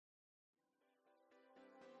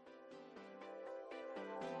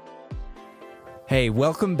Hey,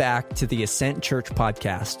 welcome back to the Ascent Church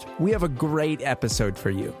podcast. We have a great episode for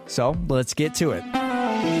you, so let's get to it.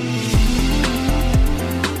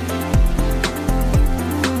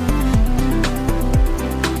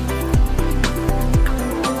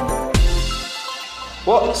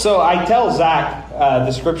 Well, so I tell Zach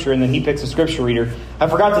the scripture, and then he picks a scripture reader. I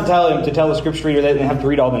forgot to tell him to tell the scripture reader they didn't have to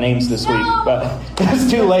read all the names this week, but it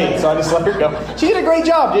was too late, so I just let her go. She did a great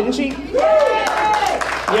job, didn't she?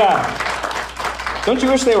 Yeah. Don't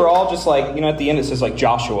you wish they were all just like, at the end it says like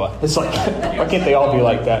Joshua. It's like, why can't they all be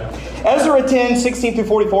like that? Ezra 10, 16 through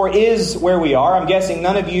 44 is where we are. I'm guessing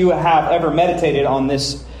none of you have ever meditated on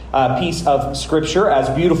this piece of scripture,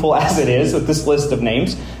 as beautiful as it is with this list of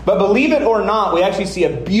names. But believe it or not, we actually see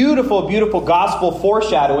a beautiful, beautiful gospel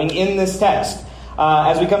foreshadowing in this text.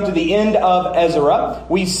 As we come to the end of Ezra,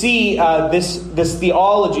 we see this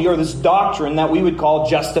theology or this doctrine that we would call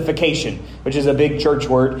justification, which is a big church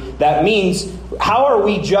word. That means, how are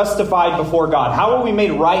we justified before God? How are we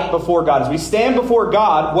made right before God? As we stand before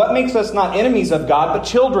God, what makes us not enemies of God, but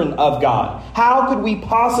children of God? How could we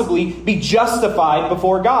possibly be justified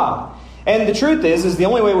before God? And the truth is the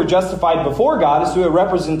only way we're justified before God is through a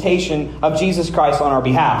representation of Jesus Christ on our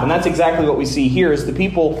behalf. And that's exactly what we see here, is the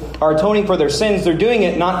people are atoning for their sins. They're doing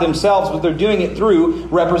it not themselves, but they're doing it through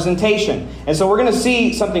representation. And so we're going to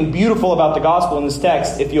see something beautiful about the gospel in this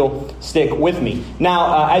text if you'll stick with me.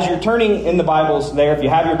 Now, as you're turning in the Bibles there, if you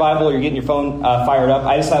have your Bible or you're getting your phone fired up,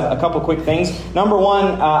 I just have a couple quick things. Number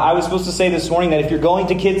one, I was supposed to say this morning that if you're going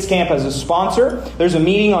to Kids Camp as a sponsor, there's a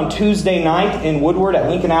meeting on Tuesday night in Woodward at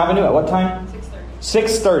Lincoln Avenue. At what time?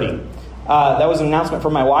 6:30. That was an announcement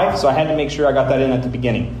from my wife, so I had to make sure I got that in at the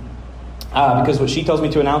beginning. Because what she tells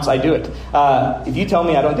me to announce, I do it. If you tell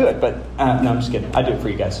me, I don't do it. But no, I'm just kidding. I do it for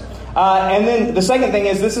you guys. And then the second thing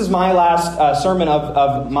is, this is my last sermon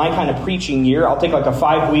of my kind of preaching year. I'll take like a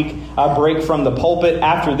 5-week break from the pulpit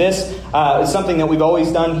after this. It's something that we've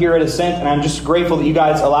always done here at Ascent, and I'm just grateful that you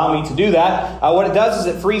guys allow me to do that. What it does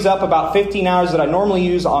is it frees up about 15 hours that I normally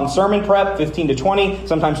use on sermon prep, 15 to 20,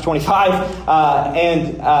 sometimes 25.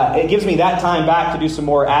 And it gives me that time back to do some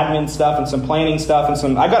more admin stuff and some planning stuff.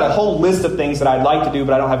 And I've got a whole list of things that I'd like to do,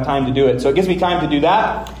 but I don't have time to do it. So it gives me time to do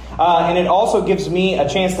that. And it also gives me a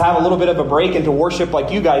chance to have a little bit of a break and to worship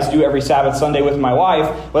like you guys do every Sabbath Sunday with my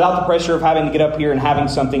wife, without the pressure of having to get up here and having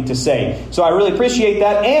something to say. So I really appreciate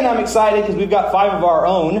that, and I'm excited because we've got 5 of our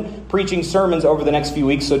own preaching sermons over the next few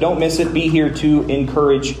weeks, so don't miss it. Be here to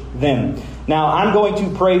encourage them. Now, I'm going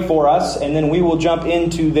to pray for us, and then we will jump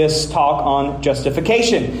into this talk on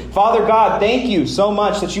justification. Father God, thank you so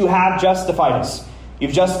much that you have justified us.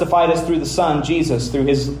 You've justified us through the Son, Jesus, through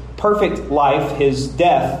His perfect life, His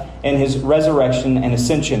death, and His resurrection and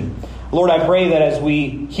ascension. Lord, I pray that as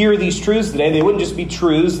we hear these truths today, they wouldn't just be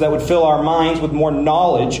truths that would fill our minds with more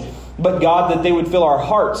knowledge, but God, that they would fill our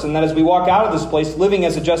hearts, and that as we walk out of this place living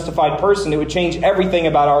as a justified person, it would change everything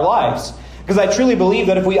about our lives. Because I truly believe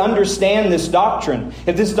that if we understand this doctrine,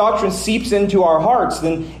 if this doctrine seeps into our hearts,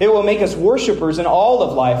 then it will make us worshipers in all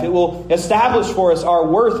of life. It will establish for us our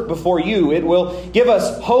worth before you. It will give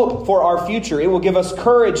us hope for our future. It will give us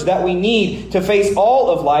courage that we need to face all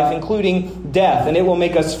of life, including death. And it will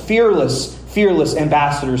make us fearless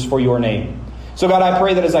ambassadors for your name. So God, I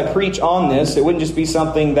pray that as I preach on this, it wouldn't just be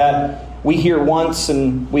something that we hear once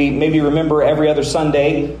and we maybe remember every other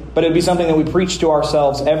Sunday, but it would be something that we preach to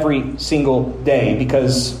ourselves every single day,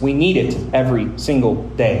 because we need it every single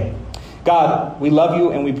day. God, we love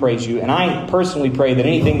you and we praise you. And I personally pray that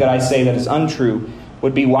anything that I say that is untrue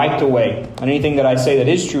would be wiped away, and anything that I say that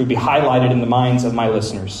is true would be highlighted in the minds of my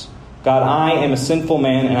listeners. God, I am a sinful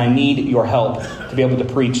man and I need your help to be able to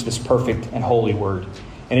preach this perfect and holy word.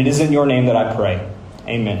 And it is in your name that I pray.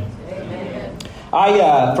 Amen.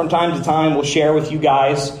 I, from time to time, will share with you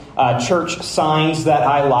guys church signs that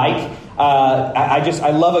I like. I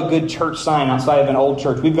love a good church sign outside of an old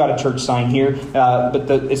church. We've got a church sign here,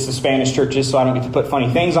 but it's the Spanish churches, so I don't get to put funny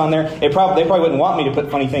things on there. They probably wouldn't want me to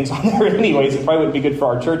put funny things on there anyways. It probably wouldn't be good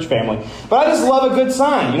for our church family. But I just love a good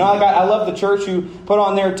sign. I love the church who put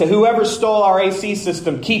on there, "To whoever stole our AC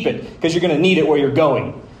system, keep it, because you're going to need it where you're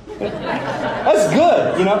going." That's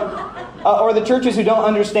good, Or the churches who don't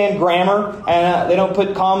understand grammar and they don't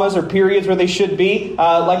put commas or periods where they should be.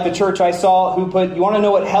 Like the church I saw who put, "You want to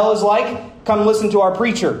know what hell is like? Come listen to our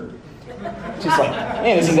preacher." Just like,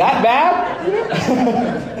 man, is he that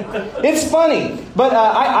bad? It's funny. But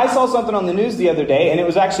I saw something on the news the other day, and it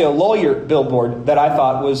was actually a lawyer billboard that I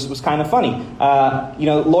thought was kind of funny.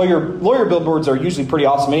 Lawyer billboards are usually pretty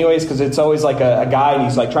awesome anyways, because it's always like a guy, and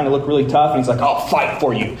he's like trying to look really tough, and he's like, I'll fight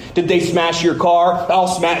for you. Did they smash your car? I'll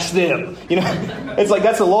smash them. It's like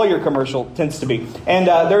that's a lawyer commercial, tends to be. And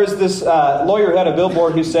there was this lawyer who had a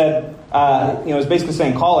billboard who said, it was basically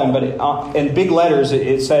saying call him, but in big letters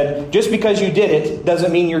it said, just because you did it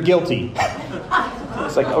doesn't mean you're guilty.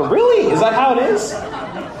 It's like, oh really? Is that how it is?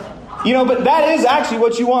 But that is actually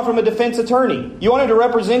what you want from a defense attorney. You want him to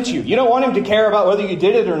represent you. You don't want him to care about whether you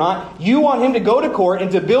did it or not. You want him to go to court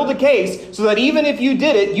and to build a case so that even if you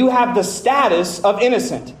did it, you have the status of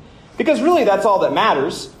innocent. Because really that's all that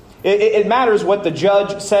matters. It matters what the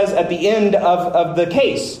judge says at the end of the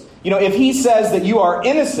case. If he says that you are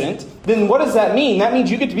innocent, then what does that mean? That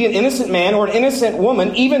means you get to be an innocent man or an innocent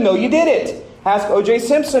woman even though you did it. Ask O.J.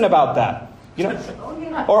 Simpson about that.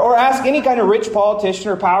 Or ask any kind of rich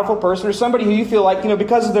politician or powerful person or somebody who you feel like,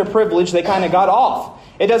 because of their privilege, they kind of got off.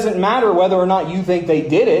 It doesn't matter whether or not you think they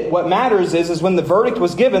did it. What matters is when the verdict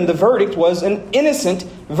was given, the verdict was an innocent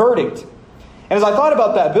verdict. And as I thought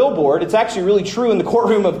about that billboard, it's actually really true in the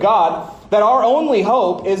courtroom of God that our only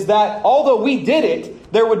hope is that although we did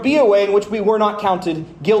it, there would be a way in which we were not counted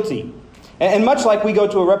guilty. And much like we go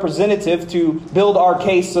to a representative to build our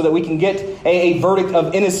case so that we can get a verdict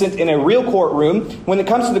of innocent in a real courtroom, when it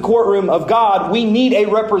comes to the courtroom of God, we need a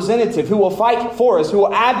representative who will fight for us, who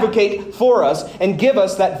will advocate for us, and give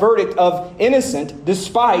us that verdict of innocent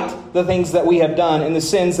despite the things that we have done and the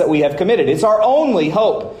sins that we have committed. It's our only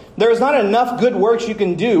hope. There is not enough good works you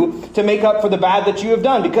can do to make up for the bad that you have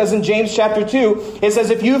done. Because in James chapter 2, it says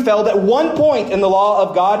if you failed at one point in the law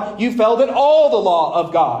of God, you failed at all the law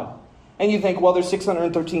of God. And you think, well, there's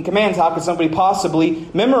 613 commands. How could somebody possibly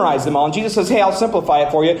memorize them all? And Jesus says, hey, I'll simplify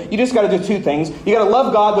it for you. You just got to do two things. You got to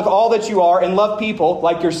love God with all that you are and love people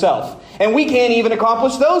like yourself. And we can't even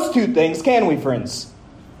accomplish those two things, can we, friends?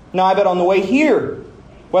 Now, I bet on the way here,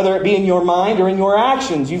 whether it be in your mind or in your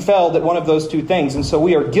actions, you failed at one of those two things. And so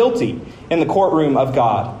we are guilty in the courtroom of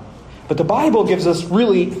God. But the Bible gives us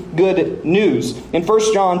really good news. In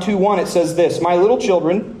 1 John 2:1, it says this, my little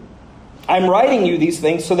children, I'm writing you these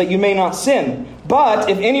things so that you may not sin. But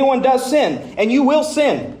if anyone does sin, and you will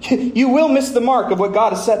sin, you will miss the mark of what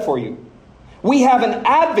God has set for you. We have an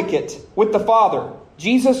advocate with the Father,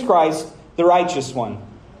 Jesus Christ, the righteous one.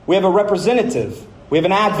 We have a representative. We have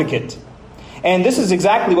an advocate. And this is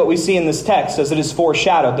exactly what we see in this text as it is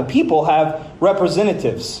foreshadowed. The people have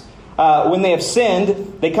representatives. When they have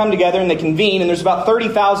sinned, they come together and they convene, and there's about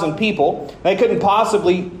 30,000 people. They couldn't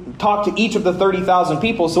possibly talk to each of the 30,000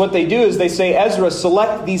 people. So what they do is they say, Ezra,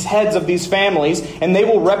 select these heads of these families, and they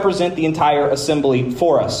will represent the entire assembly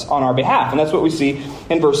for us on our behalf. And that's what we see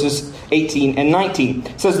in verses 18 and 19.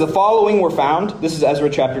 It says, the following were found, this is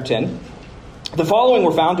Ezra chapter 10, the following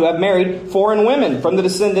were found to have married foreign women from the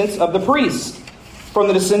descendants of the priests, from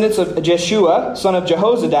the descendants of Jeshua, son of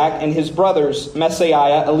Jehozadak, and his brothers,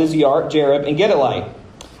 Messiah, Eleazar, Jareb, and Gedaliah.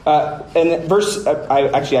 And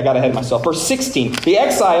I got ahead of myself. Verse 16. The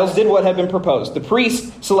exiles did what had been proposed. The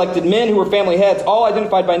priests selected men who were family heads, all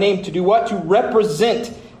identified by name, to do what? To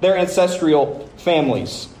represent their ancestral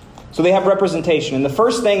families. So they have representation. And the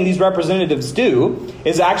first thing these representatives do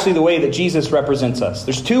is actually the way that Jesus represents us.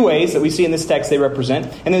 There's two ways that we see in this text they represent.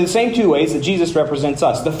 And they're the same two ways that Jesus represents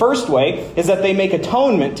us. The first way is that they make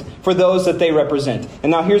atonement for those that they represent.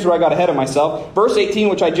 And now here's where I got ahead of myself. Verse 18,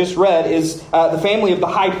 which I just read, is the family of the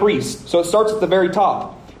high priest. So it starts at the very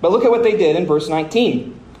top. But look at what they did in verse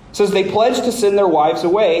 19. It says, they pledged to send their wives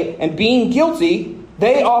away, and being guilty,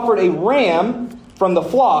 they offered a ram from the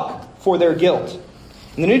flock for their guilt.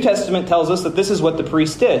 And the New Testament tells us that this is what the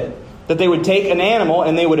priests did. That they would take an animal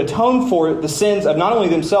and they would atone for the sins of not only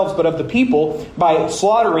themselves but of the people by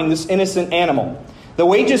slaughtering this innocent animal. The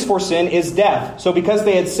wages for sin is death. So because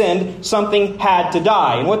they had sinned, something had to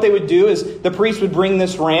die. And what they would do is the priest would bring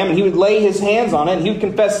this ram and he would lay his hands on it and he would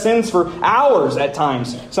confess sins for hours at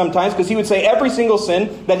times. Sometimes because he would say every single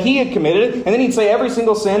sin that he had committed, and then he'd say every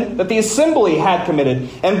single sin that the assembly had committed.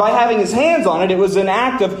 And by having his hands on it, it was an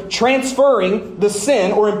act of transferring the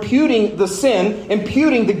sin or imputing the sin,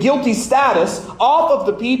 imputing the guilty status off of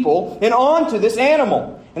the people and onto this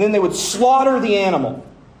animal. And then they would slaughter the animal.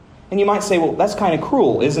 And you might say, well, that's kind of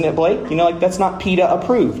cruel, isn't it, Blake? That's not PETA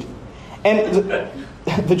approved. And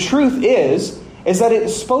the truth is that it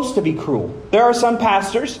is supposed to be cruel. There are some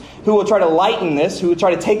pastors who will try to lighten this, who will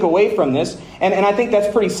try to take away from this. And I think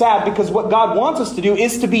that's pretty sad because what God wants us to do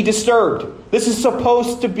is to be disturbed. This is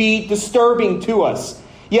supposed to be disturbing to us.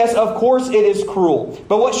 Yes, of course it is cruel.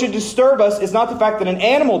 But what should disturb us is not the fact that an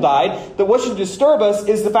animal died, but what should disturb us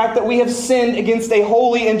is the fact that we have sinned against a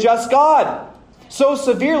holy and just God. So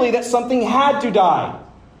severely that something had to die.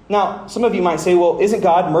 Now, some of you might say, well, isn't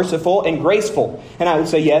God merciful and graceful? And I would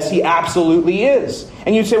say, yes, He absolutely is.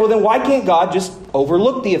 And you'd say, well, then why can't God just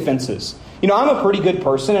overlook the offenses? You know, I'm a pretty good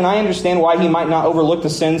person, and I understand why He might not overlook the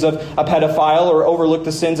sins of a pedophile or overlook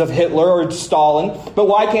the sins of Hitler or Stalin. But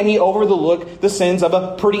why can't He overlook the sins of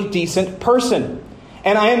a pretty decent person?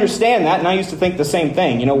 And I understand that, and I used to think the same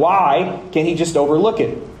thing. You know, why can't He just overlook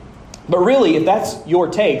it? But really, if that's your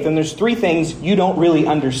take, then there's three things you don't really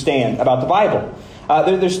understand about the Bible.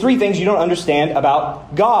 There's three things you don't understand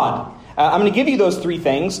about God. I'm going to give you those three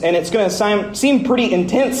things, and it's going to seem pretty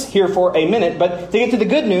intense here for a minute, but to get to the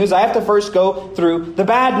good news, I have to first go through the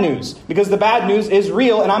bad news, because the bad news is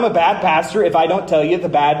real, and I'm a bad pastor if I don't tell you the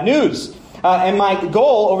bad news. And my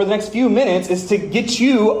goal over the next few minutes is to get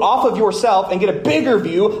you off of yourself and get a bigger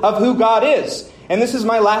view of who God is. And this is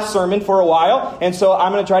my last sermon for a while, and so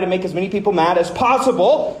I'm going to try to make as many people mad as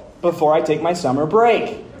possible before I take my summer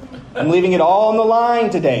break. I'm leaving it all on the line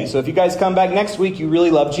today. So if you guys come back next week, you really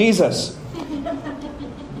love Jesus.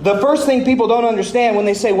 The first thing people don't understand when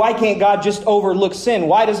they say, why can't God just overlook sin?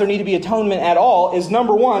 Why does there need to be atonement at all? Is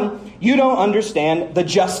number one, you don't understand the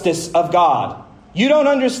justice of God. You don't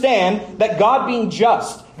understand that God being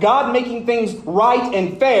just, God making things right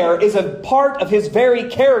and fair is a part of His very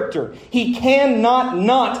character. He cannot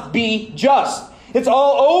not be just. It's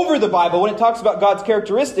all over the Bible when it talks about God's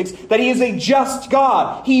characteristics that He is a just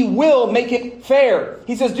God. He will make it fair.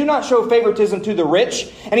 He says, do not show favoritism to the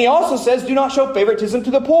rich. And He also says, do not show favoritism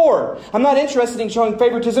to the poor. I'm not interested in showing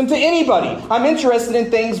favoritism to anybody. I'm interested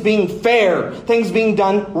in things being fair, things being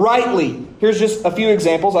done rightly. Here's just a few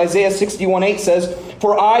examples. Isaiah 61:8 says,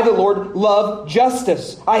 for I, the Lord, love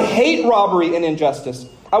justice. I hate robbery and injustice.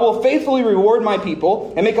 I will faithfully reward my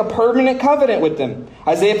people and make a permanent covenant with them.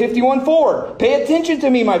 Isaiah 51:4. Pay attention to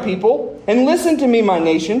me, my people, and listen to me, my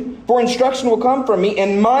nation, for instruction will come from me,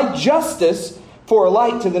 and my justice for a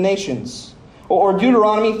light to the nations. Or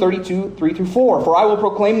Deuteronomy 32:3-4. For I will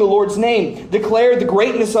proclaim the Lord's name, declare the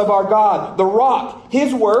greatness of our God, the rock.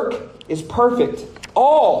 His work is perfect.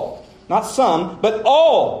 All, not some, but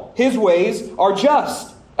all His ways are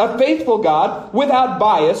just. A faithful God without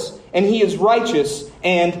bias, and He is righteous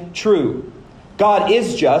and true. God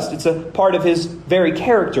is just. It's a part of His very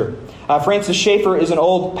character. Francis Schaeffer is an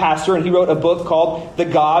old pastor, and he wrote a book called The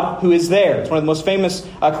God Who Is There. It's one of the most famous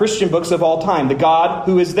Christian books of all time, The God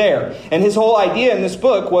Who Is There. And his whole idea in this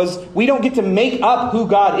book was we don't get to make up who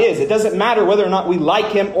God is. It doesn't matter whether or not we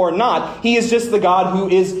like Him or not. He is just the God who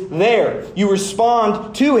is there. You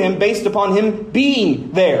respond to Him based upon Him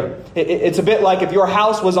being there. It's a bit like if your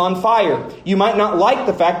house was on fire. You might not like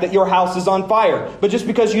the fact that your house is on fire. But just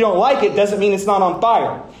because you don't like it doesn't mean it's not on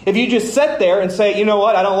fire. If you just sit there and say, you know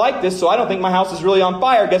what, I don't like this, so I don't think my house is really on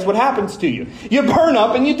fire, guess what happens to you? You burn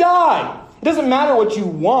up and you die. It doesn't matter what you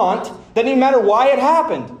want. It doesn't even matter why it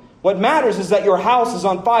happened. What matters is that your house is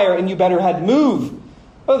on fire and you better had move.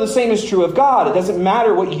 Oh, the same is true of God. It doesn't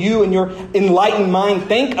matter what you and your enlightened mind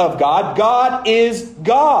think of God. God is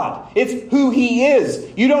God. It's who He is.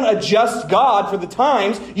 You don't adjust God for the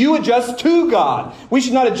times. You adjust to God. We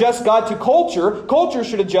should not adjust God to culture. Culture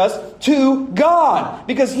should adjust to God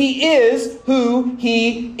because He is who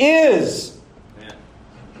He is.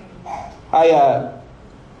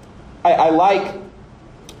 I like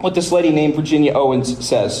what this lady named Virginia Owens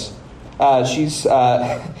says.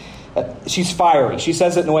 She's fiery. She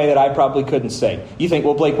says it in a way that I probably couldn't say. You think,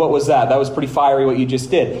 well, Blake, what was that? That was pretty fiery what you just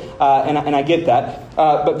did. And I get that.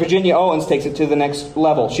 But Virginia Owens takes it to the next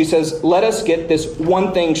level. She says, let us get this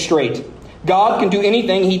one thing straight. God can do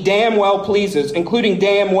anything He damn well pleases, including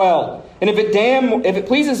damn well. And if it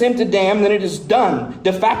pleases Him to damn, then it is done,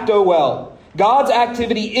 de facto well. God's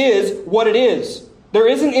activity is what it is. There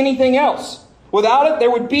isn't anything else. Without it, there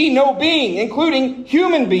would be no being, including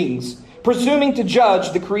human beings, presuming to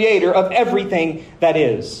judge the Creator of everything that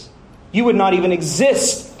is. You would not even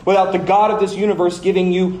exist without the God of this universe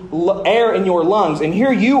giving you air in your lungs. And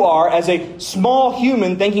here you are as a small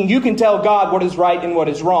human thinking you can tell God what is right and what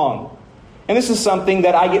is wrong. And this is something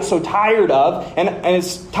that I get so tired of, and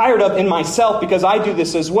it's tired of in myself because I do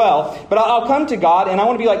this as well. But I'll come to God and I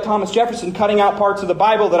want to be like Thomas Jefferson, cutting out parts of the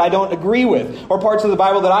Bible that I don't agree with, or parts of the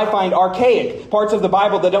Bible that I find archaic, parts of the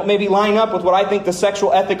Bible that don't maybe line up with what I think the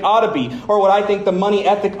sexual ethic ought to be, or what I think the money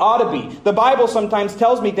ethic ought to be. The Bible sometimes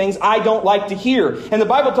tells me things I don't like to hear. And the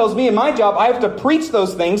Bible tells me in my job I have to preach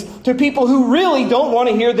those things to people who really don't want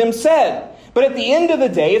to hear them said. But at the end of the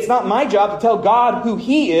day, it's not my job to tell God who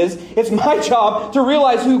He is. It's my job to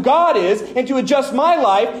realize who God is and to adjust my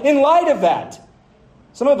life in light of that.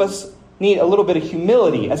 Some of us need a little bit of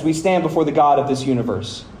humility as we stand before the God of this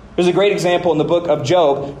universe. There's a great example in the book of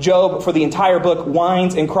Job. Job, for the entire book,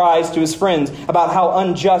 whines and cries to his friends about how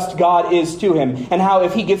unjust God is to him, and how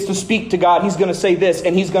if he gets to speak to God, he's going to say this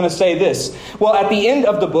and he's going to say this. Well, at the end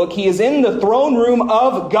of the book, he is in the throne room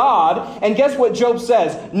of God, and guess what Job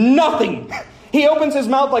says? Nothing. He opens his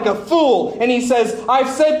mouth like a fool, and he says, I've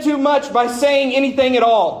said too much by saying anything at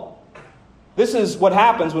all. This is what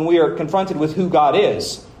happens when we are confronted with who God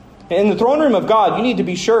is. In the throne room of God, you need to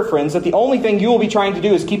be sure, friends, that the only thing you will be trying to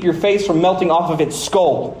do is keep your face from melting off of its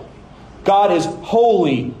skull. God is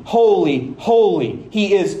holy, holy, holy.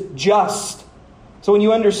 He is just. So when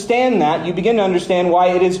you understand that, you begin to understand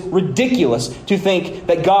why it is ridiculous to think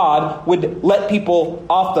that God would let people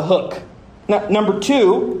off the hook. Now, number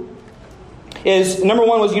one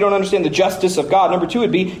was you don't understand the justice of God. Number two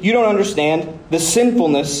would be you don't understand the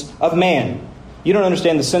sinfulness of man. You don't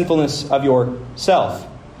understand the sinfulness of yourself.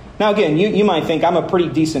 Now again, you might think I'm a pretty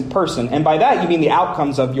decent person, and by that you mean the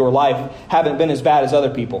outcomes of your life haven't been as bad as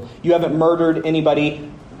other people. You haven't murdered anybody,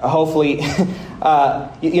 hopefully.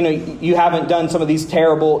 You haven't done some of these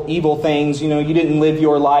terrible, evil things. You didn't live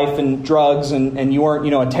your life in drugs, and you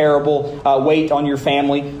weren't, a terrible weight on your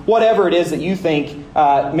family. Whatever it is that you think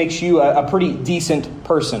makes you a pretty decent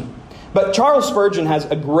person. But Charles Spurgeon has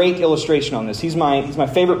a great illustration on this. He's my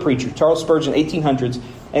favorite preacher, Charles Spurgeon, 1800s.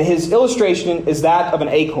 And his illustration is that of an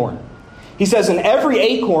acorn. He says, in every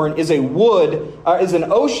acorn is an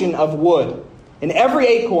ocean of wood. In every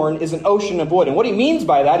acorn is an ocean of wood. And what he means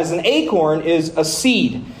by that is an acorn is a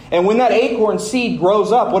seed. And when that acorn seed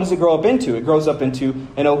grows up, what does it grow up into? It grows up into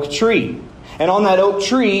an oak tree. And on that oak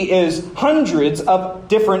tree is hundreds of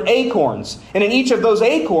different acorns. And in each of those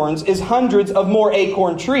acorns is hundreds of more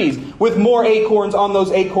acorn trees, with more acorns on those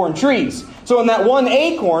acorn trees. So in that one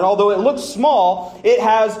acorn, although it looks small, it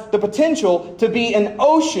has the potential to be an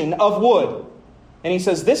ocean of wood. And he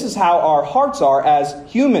says this is how our hearts are as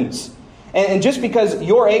humans. And just because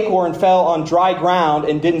your acorn fell on dry ground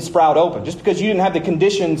and didn't sprout open, just because you didn't have the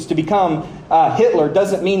conditions to become Hitler,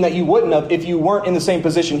 doesn't mean that you wouldn't have if you weren't in the same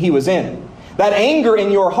position he was in. That anger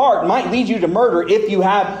in your heart might lead you to murder if you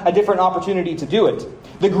had a different opportunity to do it.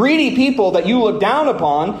 The greedy people that you look down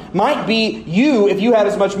upon might be you if you had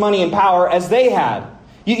as much money and power as they had.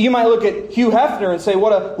 You might look at Hugh Hefner and say,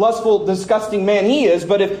 what a lustful, disgusting man he is.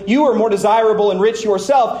 But if you were more desirable and rich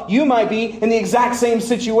yourself, you might be in the exact same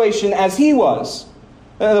situation as he was.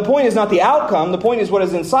 The point is not the outcome. The point is what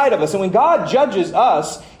is inside of us. And when God judges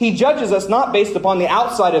us, He judges us not based upon the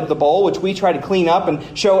outside of the bowl, which we try to clean up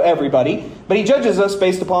and show everybody, but He judges us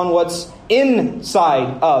based upon what's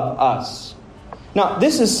inside of us. Now,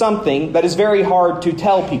 this is something that is very hard to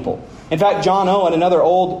tell people. In fact, John Owen, another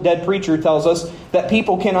old dead preacher, tells us that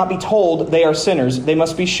people cannot be told they are sinners. They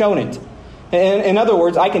must be shown it. In other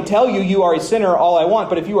words, I can tell you are a sinner all I want,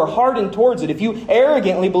 but if you are hardened towards it, if you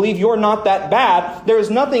arrogantly believe you're not that bad, there is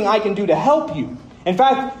nothing I can do to help you. In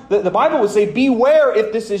fact, the Bible would say, beware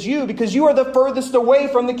if this is you, because you are the furthest away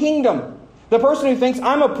from the kingdom. The person who thinks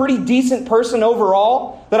I'm a pretty decent person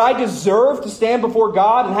overall, that I deserve to stand before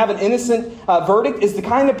God and have an innocent verdict, is the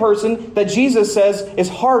kind of person that Jesus says is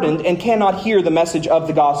hardened and cannot hear the message of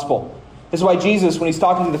the gospel. This is why Jesus, when He's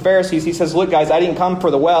talking to the Pharisees, He says, look guys, I didn't come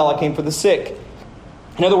for the well, I came for the sick.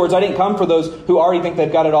 In other words, I didn't come for those who already think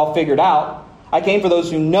they've got it all figured out. I came for those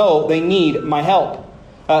who know they need my help.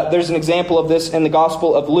 There's an example of this in the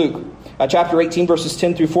Gospel of Luke. Chapter 18, verses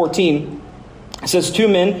 10 through 14. It says, 2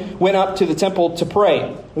 men went up to the temple to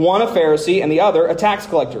pray. One a Pharisee and the other a tax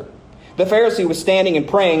collector. The Pharisee was standing and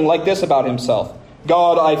praying like this about himself.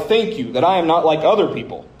 God, I thank you that I am not like other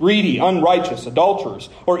people, greedy, unrighteous, adulterers,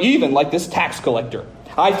 or even like this tax collector.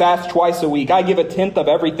 I fast twice a week. I give a tenth of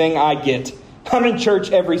everything I get. I'm in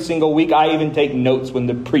church every single week. I even take notes when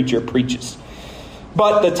the preacher preaches.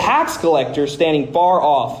 But the tax collector, standing far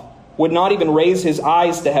off, would not even raise his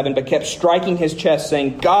eyes to heaven, but kept striking his chest,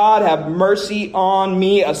 saying, God, have mercy on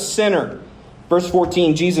me, a sinner. Verse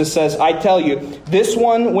 14, Jesus says, I tell you, this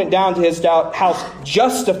one went down to his house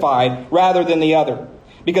justified rather than the other.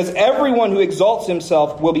 Because everyone who exalts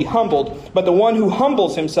himself will be humbled, but the one who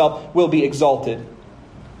humbles himself will be exalted.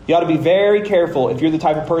 You ought to be very careful if you're the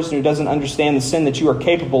type of person who doesn't understand the sin that you are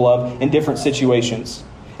capable of in different situations.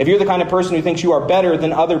 If you're the kind of person who thinks you are better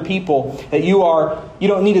than other people, that you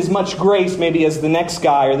don't need as much grace maybe as the next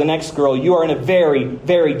guy or the next girl, you are in a very,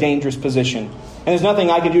 very dangerous position. And there's nothing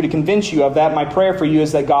I can do to convince you of that. My prayer for you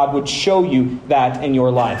is that God would show you that in your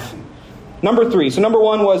life. Number 3. So number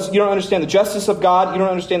 1 was you don't understand the justice of God. You don't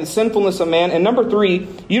understand the sinfulness of man. And number 3,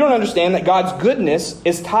 you don't understand that God's goodness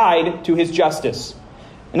is tied to his justice.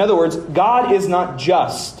 In other words, God is not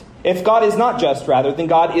just. If God is not just, rather, then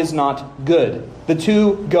God is not good. The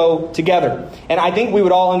two go together. And I think we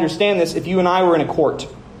would all understand this if you and I were in a court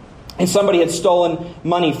and somebody had stolen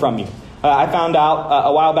money from you. I found out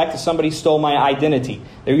a while back that somebody stole my identity.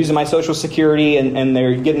 They're using my Social Security and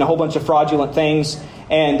they're getting a whole bunch of fraudulent things.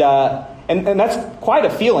 And that's quite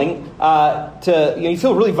a feeling. You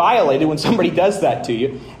feel really violated when somebody does that to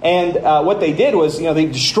you. And what they did was, they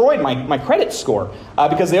destroyed my credit score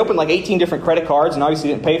because they opened like 18 different credit cards and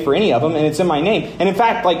obviously didn't pay for any of them. And it's in my name. And in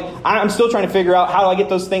fact, I'm still trying to figure out how do I get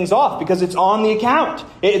those things off because it's on the account.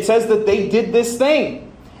 It says that they did this thing.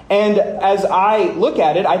 And as I look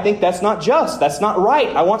at it, I think that's not just. That's not right.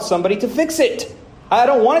 I want somebody to fix it. I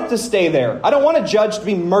don't want it to stay there. I don't want a judge to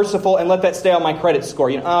be merciful and let that stay on my credit score.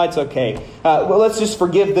 It's okay. Well, let's just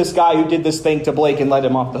forgive this guy who did this thing to Blake and let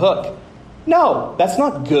him off the hook. No, that's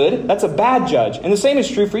not good. That's a bad judge. And the same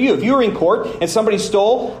is true for you. If you were in court and somebody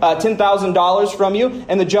stole $10,000 from you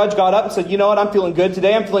and the judge got up and said, you know what, I'm feeling good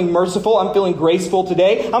today. I'm feeling merciful. I'm feeling graceful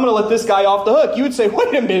today. I'm going to let this guy off the hook. You would say,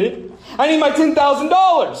 wait a minute. I need my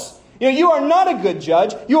 $10,000. You are not a good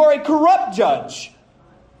judge. You are a corrupt judge.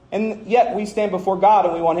 And yet we stand before God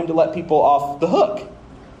and we want him to let people off the hook.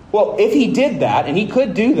 Well, if he did that, and he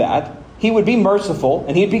could do that, he would be merciful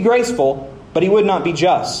and he'd be graceful, but he would not be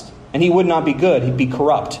just. And he would not be good. He'd be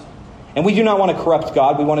corrupt. And we do not want a corrupt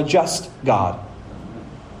God. We want a just God.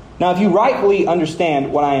 Now, if you rightly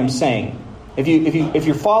understand what I am saying, if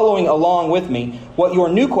you're following along with me, what your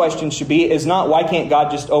new question should be is not why can't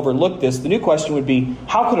God just overlook this? The new question would be,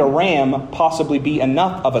 how could a ram possibly be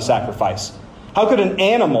enough of a sacrifice? How could an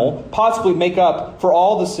animal possibly make up for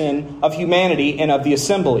all the sin of humanity and of the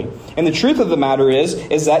assembly? And the truth of the matter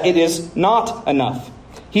is that it is not enough.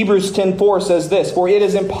 Hebrews 10:4 says this, for it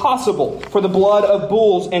is impossible for the blood of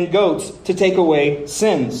bulls and goats to take away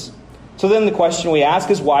sins. So then the question we ask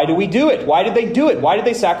is, why do we do it? Why did they do it? Why did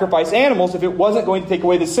they sacrifice animals if it wasn't going to take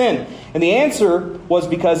away the sin? And the answer was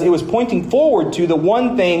because it was pointing forward to the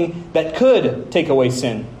one thing that could take away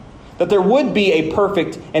sin. That there would be a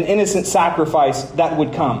perfect and innocent sacrifice that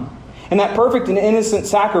would come. And that perfect and innocent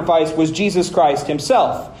sacrifice was Jesus Christ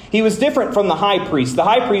himself. He was different from the high priest. The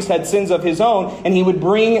high priest had sins of his own, and he would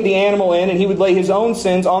bring the animal in, and he would lay his own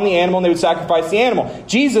sins on the animal, and they would sacrifice the animal.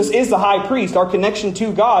 Jesus is the high priest, our connection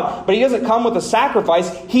to God, but he doesn't come with a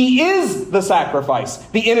sacrifice. He is the sacrifice,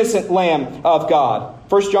 the innocent Lamb of God.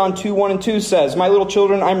 1 John 2:1-2 says, my little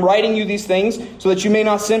children, I'm writing you these things so that you may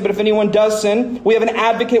not sin, but if anyone does sin, we have an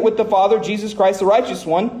advocate with the Father, Jesus Christ, the righteous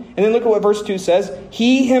one. And then look at what verse 2 says.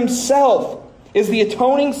 He himself is the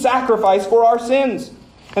atoning sacrifice for our sins.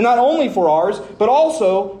 And not only for ours, but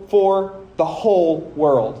also for the whole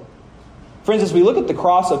world. Friends, as we look at the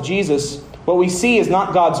cross of Jesus, what we see is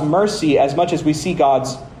not God's mercy as much as we see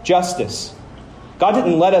God's justice. God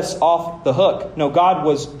didn't let us off the hook. No, God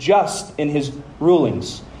was just in his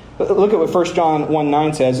rulings. Look at what 1 John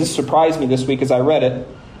 1:9 says. This surprised me this week as I read it.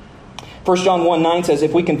 1 John 1:9 says,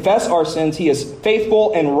 if we confess our sins, he is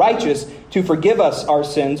faithful and righteous to forgive us our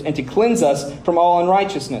sins and to cleanse us from all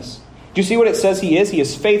unrighteousness. Do you see what it says he is? He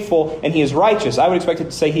is faithful and he is righteous. I would expect it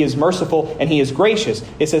to say he is merciful and he is gracious.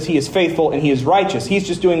 It says he is faithful and he is righteous. He's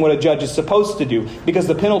just doing what a judge is supposed to do because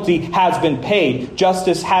the penalty has been paid.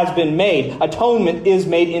 Justice has been made. Atonement is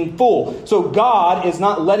made in full. So God is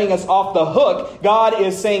not letting us off the hook. God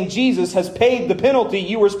is saying Jesus has paid the penalty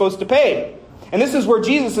you were supposed to pay. And this is where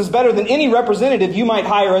Jesus is better than any representative you might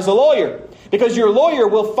hire as a lawyer. Because your lawyer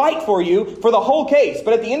will fight for you for the whole case.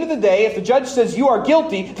 But at the end of the day, if the judge says you are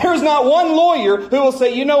guilty, there's not one lawyer who will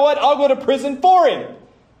say, you know what, I'll go to prison for him.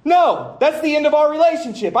 No, that's the end of our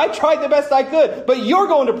relationship. I tried the best I could, but you're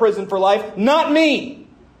going to prison for life, not me.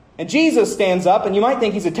 And Jesus stands up, and you might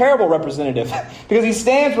think he's a terrible representative because he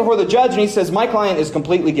stands before the judge and he says, my client is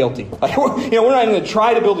completely guilty. We're not even going to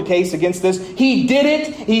try to build a case against this. He did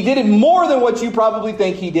it. He did it more than what you probably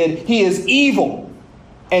think he did. He is evil.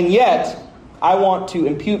 And yet, I want to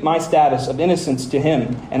impute my status of innocence to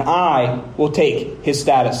him, and I will take his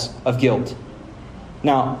status of guilt.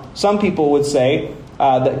 Now, some people would say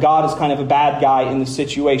that God is kind of a bad guy in this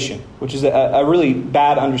situation, which is a really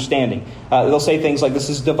bad understanding. They'll say things like this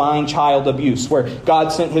is divine child abuse, where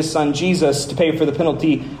God sent his son Jesus to pay for the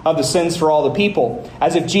penalty of the sins for all the people,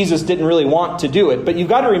 as if Jesus didn't really want to do it. But you've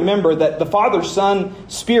got to remember that the Father, Son,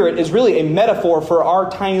 Spirit is really a metaphor for our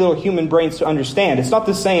tiny little human brains to understand. It's not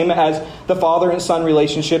the same as the Father and Son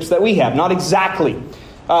relationships that we have. Not exactly.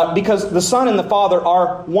 Because the Son and the Father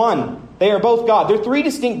are one. They are both God. They're three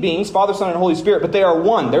distinct beings, Father, Son, and Holy Spirit, but they are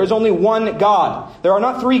one. There is only one God. There are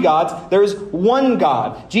not three gods. There is one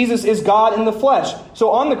God. Jesus is God in the flesh.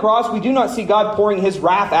 So on the cross, we do not see God pouring his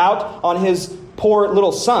wrath out on his poor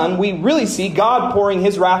little son. We really see God pouring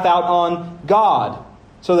his wrath out on God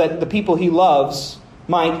so that the people he loves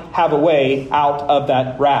might have a way out of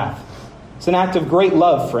that wrath. It's an act of great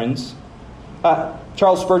love, friends.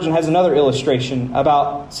 Charles Spurgeon has another illustration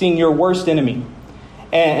about seeing your worst enemy.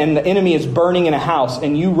 And the enemy is burning in a house,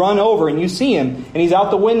 and you run over and you see him, and he's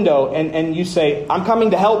out the window, and you say, I'm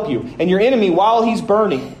coming to help you. And your enemy, while he's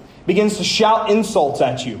burning, begins to shout insults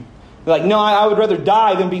at you. Like, no, I would rather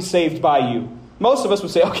die than be saved by you. Most of us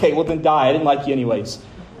would say, okay, well then die. I didn't like you anyways.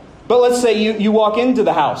 But let's say you walk into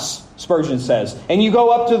the house, Spurgeon says, and you go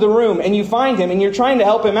up to the room and you find him and you're trying to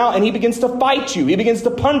help him out, and he begins to fight you. He begins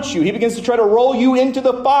to punch you. He begins to try to roll you into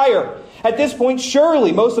the fire. At this point,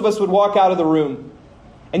 surely most of us would walk out of the room.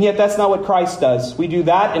 And yet that's not what Christ does. We do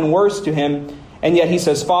that and worse to him. And yet he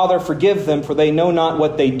says, Father, forgive them, for they know not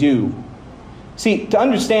what they do. See, to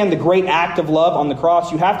understand the great act of love on the cross,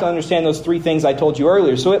 you have to understand those three things I told you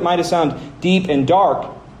earlier. So it might have sounded deep and dark,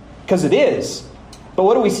 because it is. But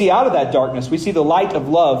what do we see out of that darkness? We see the light of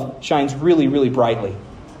love shines really, really brightly.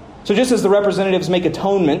 So just as the representatives make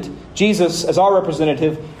atonement, Jesus, as our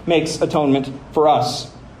representative, makes atonement for us.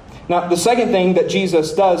 Now, the second thing that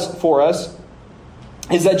Jesus does for us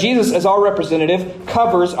is that Jesus, as our representative,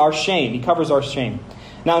 covers our shame. He covers our shame.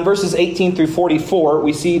 Now, in verses 18 through 44,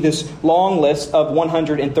 we see this long list of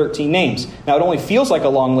 113 names. Now, it only feels like a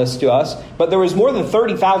long list to us, but there was more than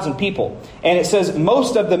 30,000 people. And it says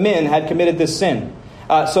most of the men had committed this sin.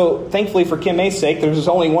 So, thankfully for Kim May's sake, there's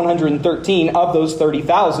only 113 of those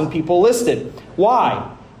 30,000 people listed.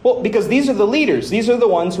 Why? Well, because these are the leaders. These are the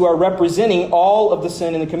ones who are representing all of the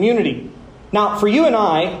sin in the community. Now, for you and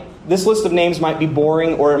I, this list of names might be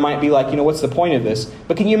boring, or it might be like, what's the point of this?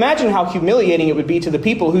 But can you imagine how humiliating it would be to the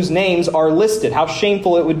people whose names are listed? How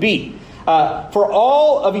shameful it would be. For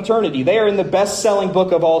all of eternity, they are in the best-selling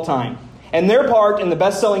book of all time. And their part in the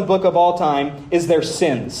best-selling book of all time is their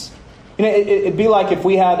sins. It'd be like if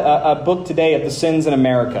we had a book today of the sins in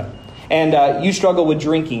America, and you struggle with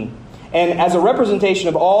drinking. And as a representation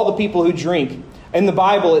of all the people who drink, in the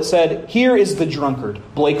Bible it said, here is the drunkard,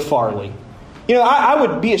 Blake Farley. I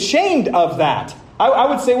would be ashamed of that. I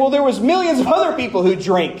would say, well, there was millions of other people who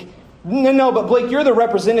drink. No, but Blake, you're the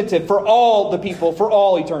representative for all the people, for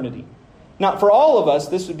all eternity. Now, for all of us,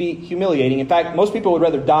 this would be humiliating. In fact, most people would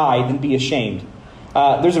rather die than be ashamed.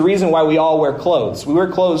 There's a reason why we all wear clothes. We wear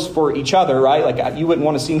clothes for each other, right? Like, you wouldn't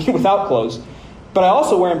want to see me without clothes. But I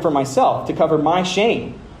also wear them for myself to cover my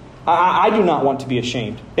shame. I do not want to be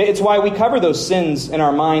ashamed. It's why we cover those sins in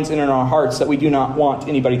our minds and in our hearts that we do not want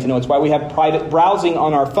anybody to know. It's why we have private browsing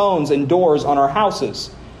on our phones and doors on our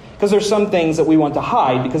houses. Because there's some things that we want to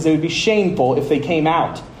hide because they would be shameful if they came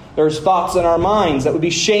out. There's thoughts in our minds that would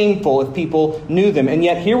be shameful if people knew them. And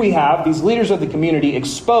yet here we have these leaders of the community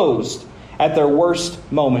exposed at their worst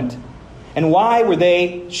moment. And why were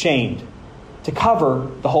they shamed? To cover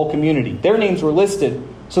the whole community. Their names were listed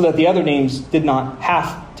so that the other names did not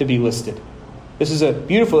have to be listed. This is a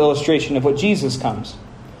beautiful illustration of what Jesus comes.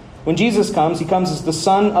 When Jesus comes, he comes as the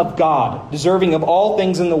Son of God, deserving of all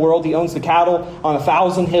things in the world. He owns the cattle on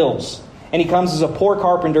 1,000 hills. And he comes as a poor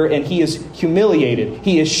carpenter, and he is humiliated.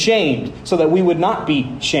 He is shamed so that we would not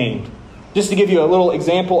be shamed. Just to give you a little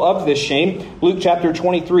example of this shame, Luke chapter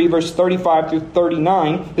 23, verse 35 through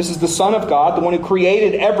 39. This is the Son of God, the one who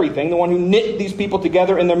created everything, the one who knit these people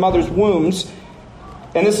together in their mother's wombs.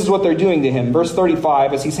 And this is what they're doing to him. Verse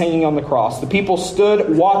 35, as he's hanging on the cross. The people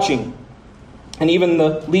stood watching, and even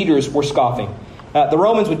the leaders were scoffing. The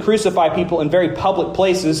Romans would crucify people in very public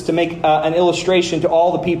places to make an illustration to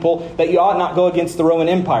all the people that you ought not go against the Roman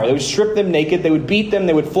Empire. They would strip them naked, they would beat them,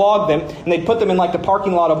 they would flog them, and they'd put them in like the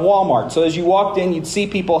parking lot of Walmart. So as you walked in, you'd see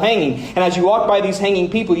people hanging. And as you walked by these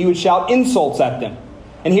hanging people, you would shout insults at them.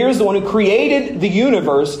 And here's the one who created the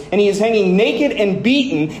universe, and he is hanging naked and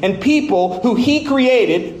beaten, and people who he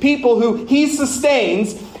created, people who he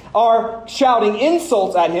sustains, are shouting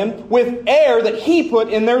insults at him with air that he put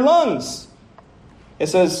in their lungs. It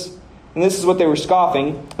says, and this is what they were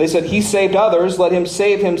scoffing, they said, he saved others, let him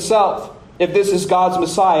save himself, if this is God's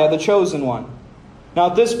Messiah, the chosen one.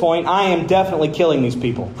 Now at this point, I am definitely killing these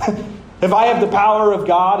people. If I have the power of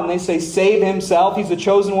God and they say save himself, he's the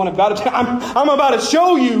chosen one of God, I'm about to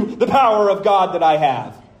show you the power of God that I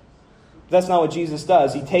have. That's not what Jesus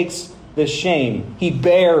does. He takes the shame. He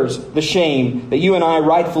bears the shame that you and I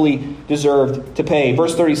rightfully deserved to pay.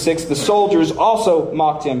 Verse 36, the soldiers also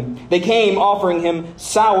mocked him. They came offering him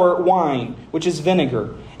sour wine, which is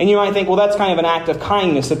vinegar. And you might think, well, that's kind of an act of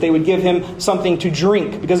kindness, that they would give him something to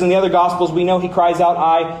drink. Because in the other Gospels, we know he cries out,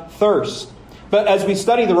 "I thirst." But as we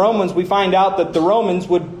study the Romans, we find out that the Romans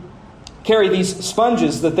would carry these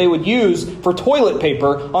sponges that they would use for toilet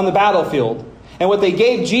paper on the battlefield. And what they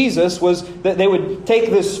gave Jesus was that they would take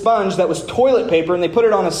this sponge that was toilet paper and they put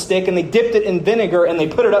it on a stick and they dipped it in vinegar and they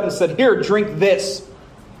put it up and said, "Here, drink this."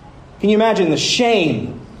 Can you imagine the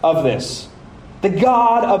shame of this? The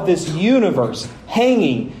God of this universe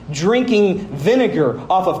hanging, drinking vinegar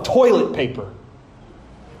off of toilet paper.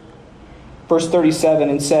 Verse 37,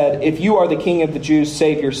 and said, "If you are the King of the Jews,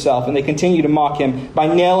 save yourself." And they continue to mock him by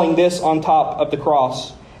nailing this on top of the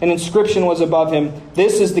cross. An inscription was above him,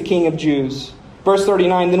 "This is the King of Jews." Verse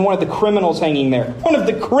 39, then one of the criminals hanging there, one of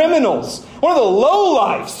the criminals, one of the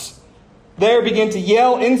lowlifes, there began to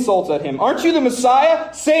yell insults at him. "Aren't you the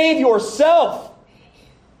Messiah? Save yourself."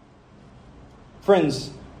 Friends,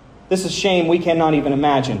 this is shame we cannot even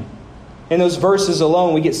imagine. In those verses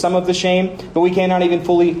alone, we get some of the shame, but we cannot even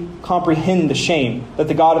fully comprehend the shame that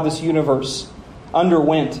the God of this universe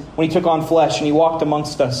underwent when he took on flesh and he walked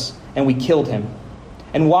amongst us and we killed him.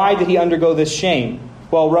 And why did he undergo this shame?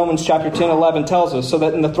 Well, Romans chapter 10:11 tells us, so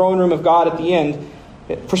that in the throne room of God at the end,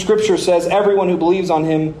 for Scripture says, everyone who believes on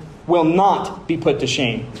him will not be put to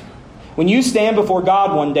shame. When you stand before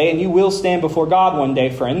God one day, and you will stand before God one day,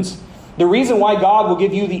 friends, the reason why God will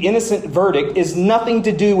give you the innocent verdict is nothing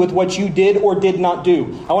to do with what you did or did not do.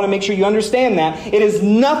 I want to make sure you understand that. It is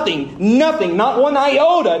nothing, not one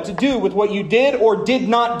iota to do with what you did or did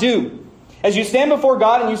not do. As you stand before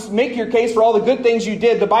God and you make your case for all the good things you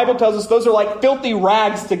did, the Bible tells us those are like filthy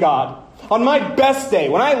rags to God. On my best day,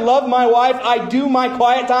 when I love my wife, I do my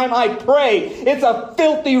quiet time, I pray. It's a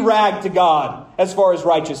filthy rag to God as far as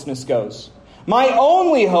righteousness goes. My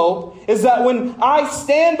only hope is that when I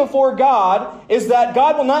stand before God, is that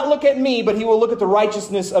God will not look at me, but he will look at the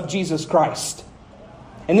righteousness of Jesus Christ.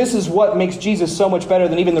 And this is what makes Jesus so much better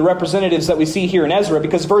than even the representatives that we see here in Ezra,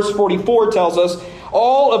 because verse 44 tells us,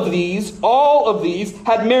 all of these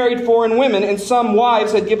had married foreign women, and some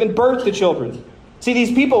wives had given birth to children. See,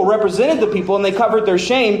 these people represented the people and they covered their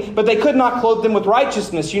shame, but they could not clothe them with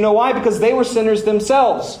righteousness. You know why? Because they were sinners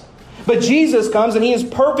themselves. But Jesus comes and he is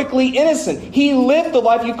perfectly innocent. He lived the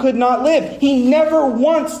life you could not live. He never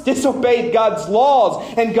once disobeyed God's laws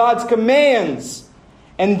and God's commands.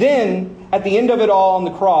 And then, at the end of it all on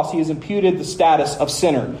the cross, he is imputed the status of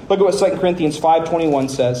sinner. Look at what 2 Corinthians 5:21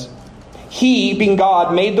 says. He, being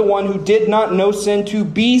God, made the one who did not know sin to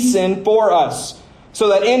be sin for us, so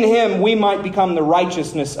that in him we might become the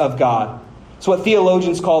righteousness of God. It's what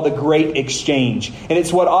theologians call the great exchange. And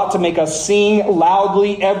it's what ought to make us sing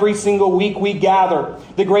loudly every single week we gather.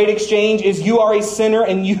 The great exchange is you are a sinner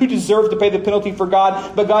and you deserve to pay the penalty for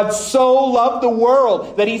God. But God so loved the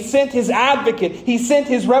world that he sent his advocate, he sent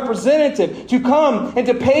his representative to come and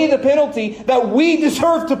to pay the penalty that we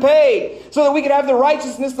deserve to pay, so that we could have the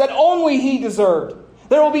righteousness that only he deserved.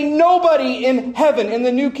 There will be nobody in heaven, in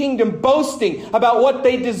the new kingdom, boasting about what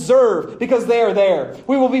they deserve because they are there.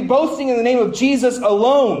 We will be boasting in the name of Jesus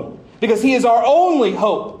alone because he is our only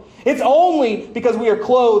hope. It's only because we are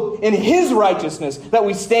clothed in his righteousness that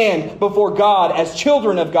we stand before God as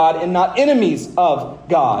children of God and not enemies of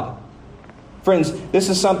God. Friends, this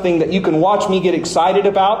is something that you can watch me get excited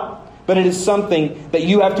about, but it is something that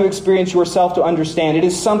you have to experience yourself to understand. It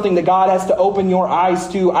is something that God has to open your eyes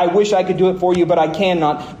to. I wish I could do it for you, but I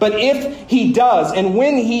cannot. But if he does, and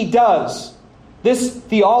when he does, this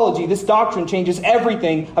theology, this doctrine changes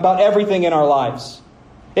everything about everything in our lives.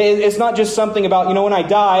 It's not just something about, when I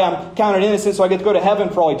die, I'm counted innocent, so I get to go to heaven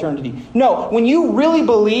for all eternity. No, when you really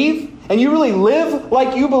believe, and you really live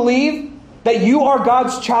like you believe, that you are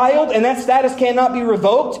God's child and that status cannot be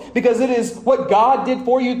revoked because it is what God did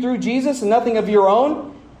for you through Jesus and nothing of your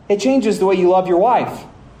own, it changes the way you love your wife.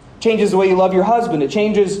 It changes the way you love your husband. It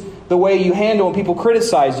changes the way you handle when people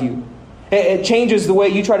criticize you. It changes the way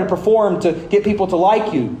you try to perform to get people to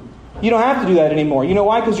like you. You don't have to do that anymore. You know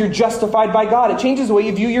why? Because you're justified by God. It changes the way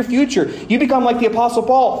you view your future. You become like the Apostle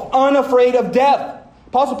Paul, unafraid of death.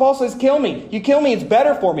 Apostle Paul says, kill me. You kill me, it's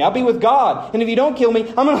better for me. I'll be with God. And if you don't kill me,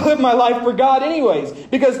 I'm going to live my life for God anyways.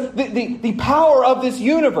 Because the power of this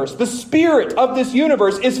universe, the spirit of this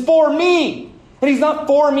universe is for me. And he's not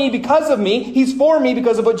for me because of me. He's for me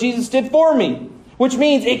because of what Jesus did for me. Which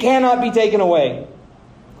means it cannot be taken away.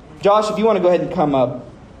 Josh, if you want to go ahead and come up.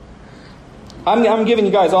 I'm giving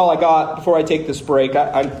you guys all I got before I take this break.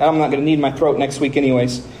 I'm not going to need my throat next week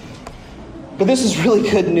anyways. But this is really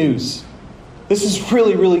good news. This is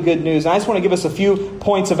really, really good news. And I just want to give us a few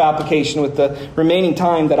points of application with the remaining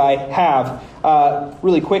time that I have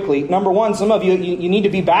really quickly. Number one, some of you need to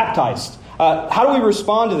be baptized. How do we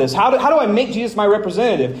respond to this? How do I make Jesus my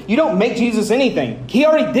representative? You don't make Jesus anything. He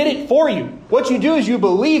already did it for you. What you do is you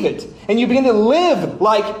believe it, and you begin to live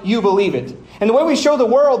like you believe it. And the way we show the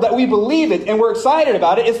world that we believe it and we're excited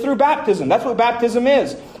about it is through baptism. That's what baptism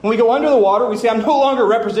is. When we go under the water, we say, I'm no longer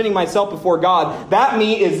representing myself before God. That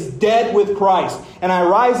me is dead with Christ. And I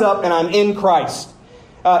rise up and I'm in Christ.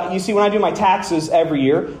 You see, when I do my taxes every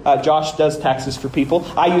year, Josh does taxes for people.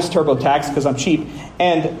 I use TurboTax because I'm cheap.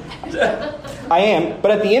 And I am.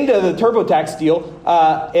 But at the end of the TurboTax deal,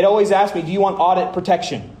 it always asks me, do you want audit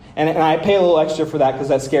protection? And I pay a little extra for that because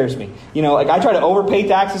that scares me. You know, like I try to overpay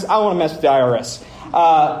taxes. I don't want to mess with the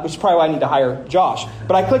IRS, which is probably why I need to hire Josh.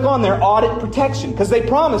 But I click on their audit protection because they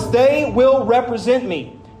promise they will represent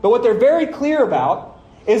me. But what they're very clear about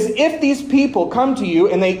is if these people come to you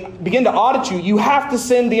and they begin to audit you, you have to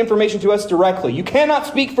send the information to us directly. You cannot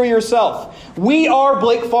speak for yourself. We are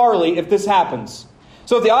Blake Farley if this happens.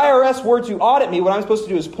 So if the IRS were to audit me, what I'm supposed to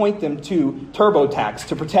do is point them to TurboTax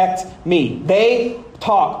to protect me. They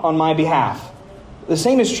talk on my behalf. The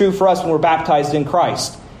same is true for us when we're baptized in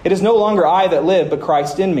Christ. It is no longer I that live, but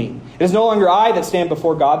Christ in me. It is no longer I that stand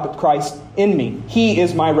before God, but Christ in me. He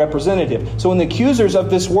is my representative. So when the accusers of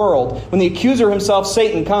this world, when the accuser himself,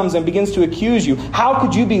 Satan, comes and begins to accuse you, how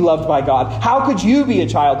could you be loved by God? How could you be a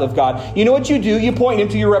child of God? You know what you do? You point him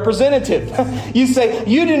to your representative. You say,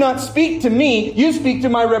 you do not speak to me, you speak to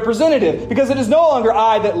my representative. Because it is no longer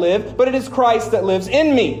I that live, but it is Christ that lives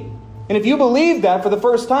in me. And if you believe that for the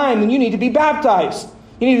first time, then you need to be baptized.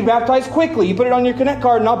 You need to be baptized quickly. You put it on your Connect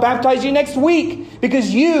card and I'll baptize you next week.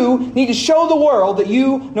 Because you need to show the world that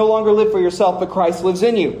you no longer live for yourself, but Christ lives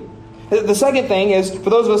in you. The second thing is,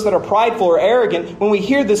 for those of us that are prideful or arrogant, when we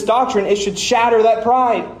hear this doctrine, it should shatter that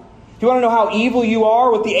pride. If you want to know how evil you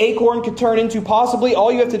are, what the acorn could turn into possibly,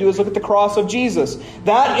 all you have to do is look at the cross of Jesus.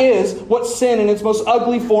 That is what sin in its most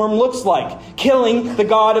ugly form looks like. Killing the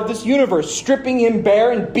God of this universe, stripping him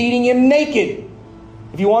bare and beating him naked.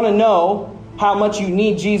 If you want to know how much you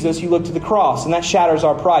need Jesus, you look to the cross, and that shatters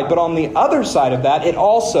our pride. But on the other side of that, it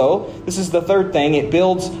also, this is the third thing, it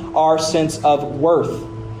builds our sense of worth.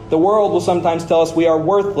 The world will sometimes tell us we are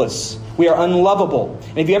worthless. We are unlovable.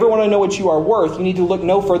 And if you ever want to know what you are worth, you need to look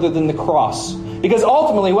no further than the cross. Because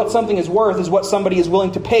ultimately what something is worth is what somebody is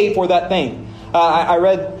willing to pay for that thing. I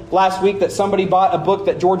read last week that somebody bought a book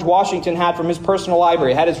that George Washington had from his personal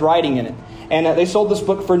library. It had his writing in it. And they sold this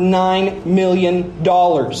book for $9 million.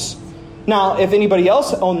 Now, if anybody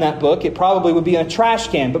else owned that book, it probably would be in a trash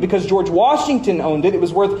can. But because George Washington owned it, it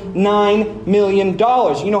was worth $9 million.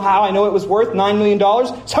 You know how I know it was worth $9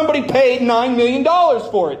 million? Somebody paid $9 million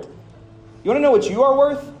for it. You want to know what you are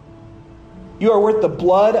worth? You are worth the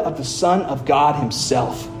blood of the Son of God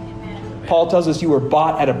himself. Amen. Paul tells us you were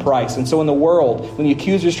bought at a price. And so in the world, when the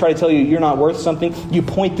accusers try to tell you you're not worth something, you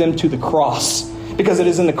point them to the cross. Because it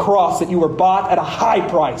is in the cross that you were bought at a high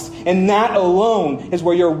price. And that alone is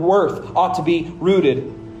where your worth ought to be rooted.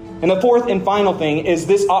 And the fourth and final thing is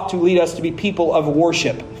this ought to lead us to be people of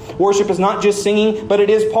worship. Worship is not just singing, but it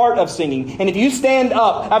is part of singing. And if you stand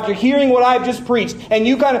up after hearing what I've just preached and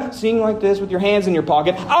you kind of sing like this with your hands in your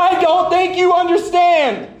pocket, I don't think you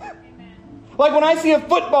understand. Like when I see a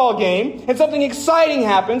football game and something exciting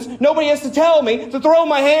happens, nobody has to tell me to throw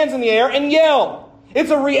my hands in the air and yell. It's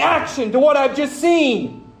a reaction to what I've just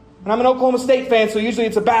seen. And I'm an Oklahoma State fan, so usually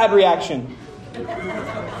it's a bad reaction.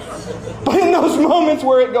 But in those moments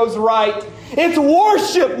where it goes right, it's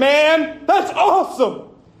worship, man. That's awesome.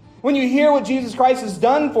 When you hear what Jesus Christ has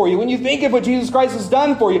done for you, when you think of what Jesus Christ has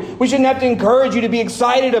done for you, we shouldn't have to encourage you to be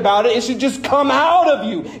excited about it. It should just come out of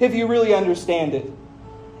you if you really understand it.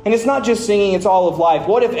 And it's not just singing, it's all of life.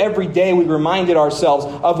 What if every day we reminded ourselves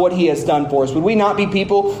of what He has done for us? Would we not be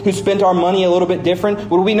people who spent our money a little bit different?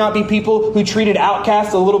 Would we not be people who treated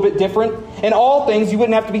outcasts a little bit different? In all things, you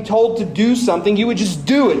wouldn't have to be told to do something. You would just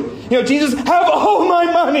do it. You know, Jesus, have all my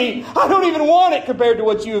money. I don't even want it compared to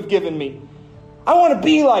what you have given me. I want to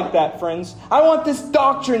be like that, friends. I want this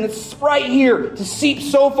doctrine that's right here to seep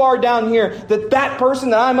so far down here that person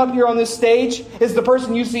that I'm up here on this stage is the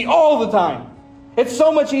person you see all the time. It's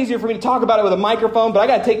so much easier for me to talk about it with a microphone, but I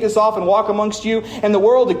got to take this off and walk amongst you. And the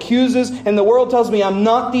world accuses, and the world tells me I'm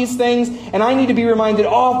not these things, and I need to be reminded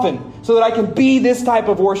often so that I can be this type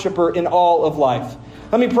of worshiper in all of life.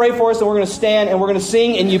 Let me pray for us, and we're going to stand and we're going to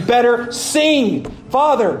sing, and you better sing.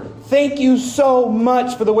 Father, thank you so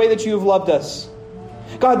much for the way that you have loved us.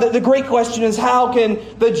 God, the great question is, how can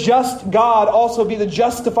the just God also be the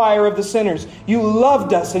justifier of the sinners? You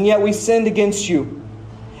loved us, and yet we sinned against you.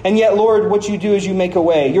 And yet, Lord, what you do is you make a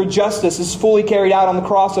way. Your justice is fully carried out on the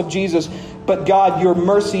cross of Jesus. But God, your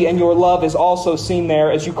mercy and your love is also seen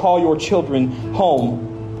there as you call your children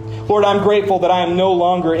home. Lord, I'm grateful that I am no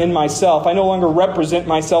longer in myself. I no longer represent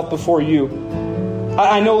myself before you.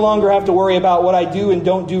 I no longer have to worry about what I do and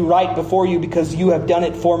don't do right before you because you have done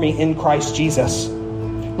it for me in Christ Jesus.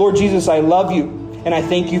 Lord Jesus, I love you and I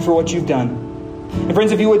thank you for what you've done. And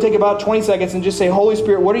friends, if you would take about 20 seconds and just say, Holy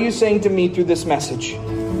Spirit, what are you saying to me through this message?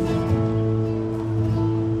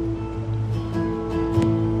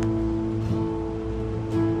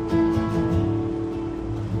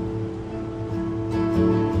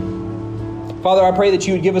 Father, I pray that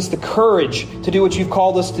you would give us the courage to do what you've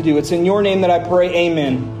called us to do. It's in your name that I pray,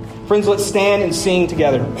 amen. Friends, let's stand and sing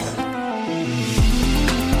together.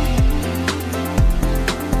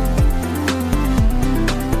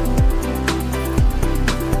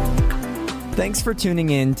 Thanks for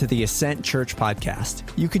tuning in to the Ascent Church podcast.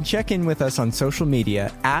 You can check in with us on social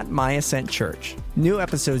media at My Ascent Church. New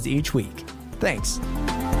episodes each week. Thanks.